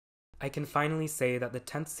I can finally say that the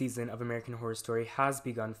 10th season of American Horror Story has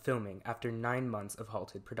begun filming after 9 months of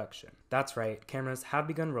halted production. That's right, cameras have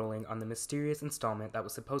begun rolling on the mysterious installment that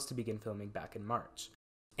was supposed to begin filming back in March.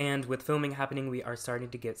 And with filming happening, we are starting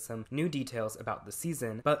to get some new details about the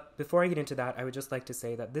season, but before I get into that, I would just like to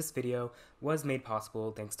say that this video was made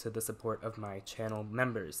possible thanks to the support of my channel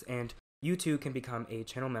members, and you too can become a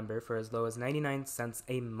channel member for as low as 99 cents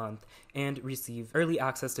a month and receive early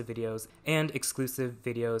access to videos and exclusive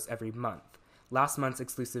videos every month. Last month's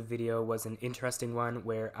exclusive video was an interesting one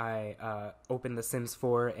where I opened The Sims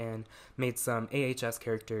 4 and made some AHS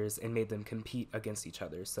characters and made them compete against each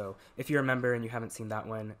other. So if you're a member and you haven't seen that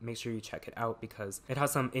one, make sure you check it out because it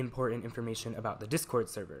has some important information about the Discord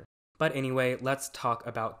server. But anyway, let's talk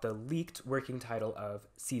about the leaked working title of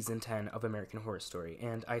Season 10 of American Horror Story.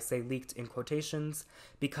 And I say leaked in quotations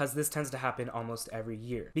because this tends to happen almost every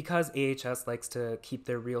year. Because AHS likes to keep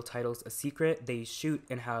their real titles a secret, they shoot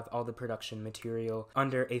and have all the production material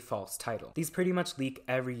under a false title. These pretty much leak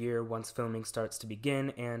every year once filming starts to begin,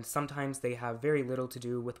 and sometimes they have very little to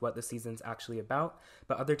do with what the season's actually about,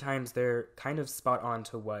 but other times they're kind of spot on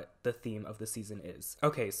to what the theme of the season is.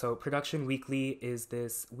 Okay, so Production Weekly is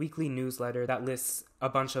this weekly newsletter that lists a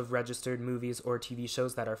bunch of registered movies or TV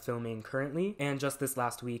shows that are filming currently, and just this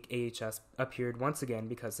last week AHS appeared once again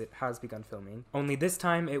because it has begun filming, only this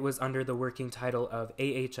time it was under the working title of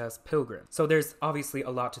AHS Pilgrim. So there's obviously a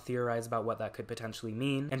lot to theorize about what that could potentially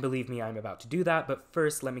mean, and believe me, I'm about to do that, but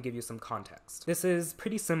first let me give you some context. This is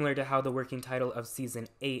pretty similar to how the working title of Season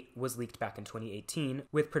 8 was leaked back in 2018,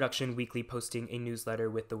 with Production Weekly posting a newsletter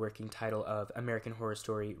with the working title of American Horror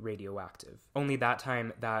Story Radioactive. Only that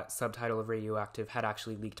time that subtitle of Radioactive had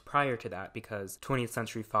actually leaked prior to that because 20th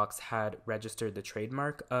Century Fox had registered the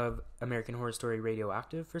trademark of American Horror Story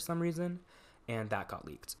Radioactive for some reason, and that got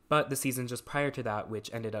leaked. But the season just prior to that, which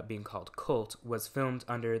ended up being called Cult, was filmed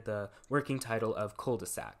under the working title of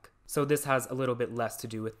Cul-de-sac. So this has a little bit less to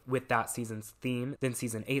do with that season's theme than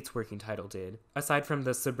Season 8's working title did, aside from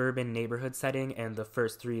the suburban neighborhood setting and the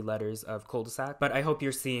first 3 letters of cul-de-sac. But I hope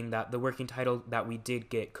you're seeing that the working title that we did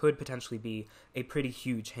get could potentially be a pretty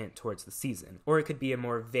huge hint towards the season, or it could be a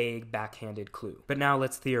more vague, backhanded clue. But now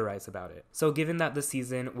let's theorize about it. So given that the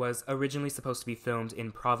season was originally supposed to be filmed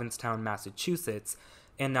in Provincetown, Massachusetts,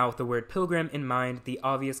 and now with the word Pilgrim in mind, the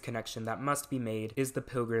obvious connection that must be made is the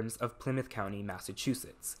Pilgrims of Plymouth County,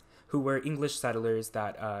 Massachusetts, who were English settlers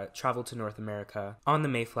that traveled to North America on the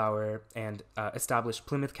Mayflower and established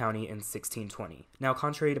Plymouth County in 1620. Now,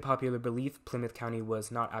 contrary to popular belief, Plymouth County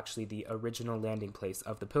was not actually the original landing place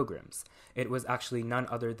of the Pilgrims. It was actually none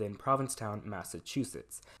other than Provincetown,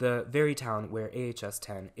 Massachusetts, the very town where AHS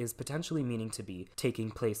 10 is potentially meaning to be taking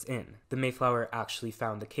place in. The Mayflower actually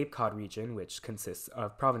found the Cape Cod region, which consists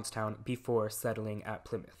of Provincetown, before settling at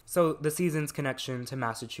Plymouth. So the season's connection to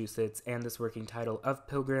Massachusetts and this working title of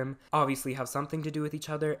Pilgrim obviously have something to do with each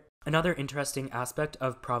other. Another interesting aspect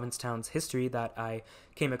of Provincetown's history that I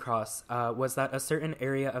came across was that a certain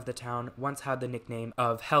area of the town once had the nickname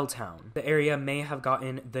of Helltown. The area may have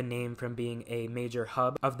gotten the name from being a major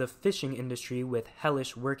hub of the fishing industry with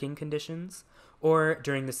hellish working conditions, or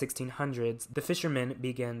during the 1600s, the fishermen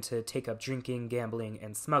began to take up drinking, gambling,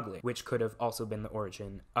 and smuggling, which could have also been the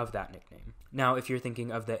origin of that nickname. Now, if you're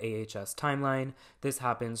thinking of the AHS timeline, this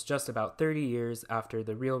happens just about 30 years after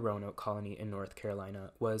the real Roanoke colony in North Carolina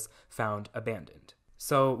was found abandoned.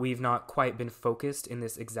 So we've not quite been focused in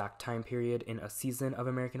this exact time period in a season of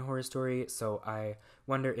American Horror Story, so I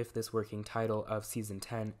wonder if this working title of Season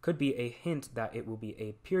 10 could be a hint that it will be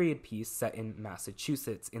a period piece set in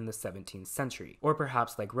Massachusetts in the 17th century. Or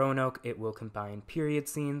perhaps like Roanoke, it will combine period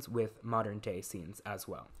scenes with modern day scenes as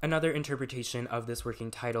well. Another interpretation of this working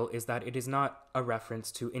title is that it is not a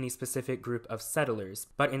reference to any specific group of settlers,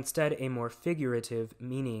 but instead a more figurative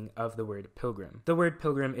meaning of the word pilgrim. The word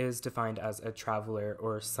pilgrim is defined as a traveler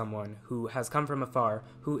or someone who has come from afar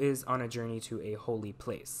who is on a journey to a holy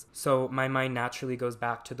place. So my mind naturally goes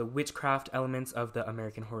back to the witchcraft elements of the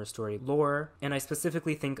American Horror Story lore, and I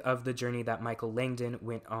specifically think of the journey that Michael Langdon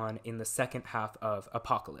went on in the second half of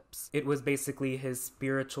Apocalypse. It was basically his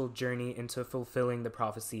spiritual journey into fulfilling the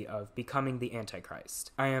prophecy of becoming the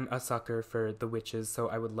Antichrist. I am a sucker for the witches, so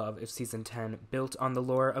I would love if Season 10 built on the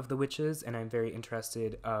lore of the witches, and I'm very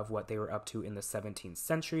interested of what they were up to in the 17th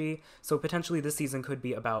century, so potentially this season could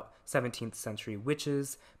be about 17th century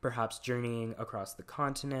witches, perhaps journeying across the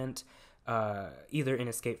continent, either in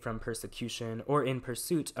escape from persecution or in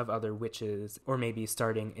pursuit of other witches, or maybe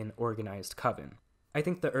starting an organized coven. I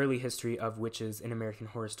think the early history of witches in American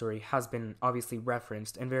Horror Story has been obviously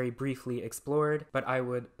referenced and very briefly explored, but I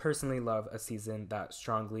would personally love a season that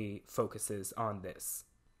strongly focuses on this.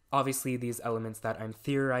 Obviously, these elements that I'm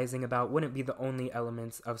theorizing about wouldn't be the only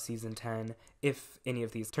elements of Season 10 if any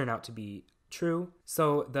of these turn out to be true.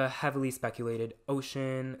 So the heavily speculated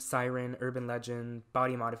ocean, siren, urban legend,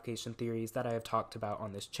 body modification theories that I have talked about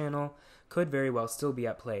on this channel could very well still be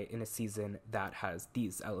at play in a season that has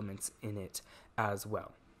these elements in it as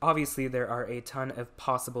well. Obviously, there are a ton of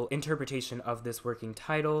possible interpretation of this working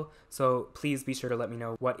title, so please be sure to let me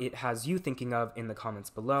know what it has you thinking of in the comments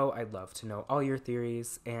below. I'd love to know all your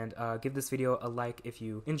theories, and give this video a like if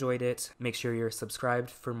you enjoyed it. Make sure you're subscribed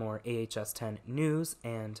for more AHS 10 news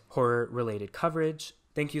and horror-related coverage.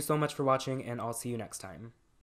 Thank you so much for watching, and I'll see you next time.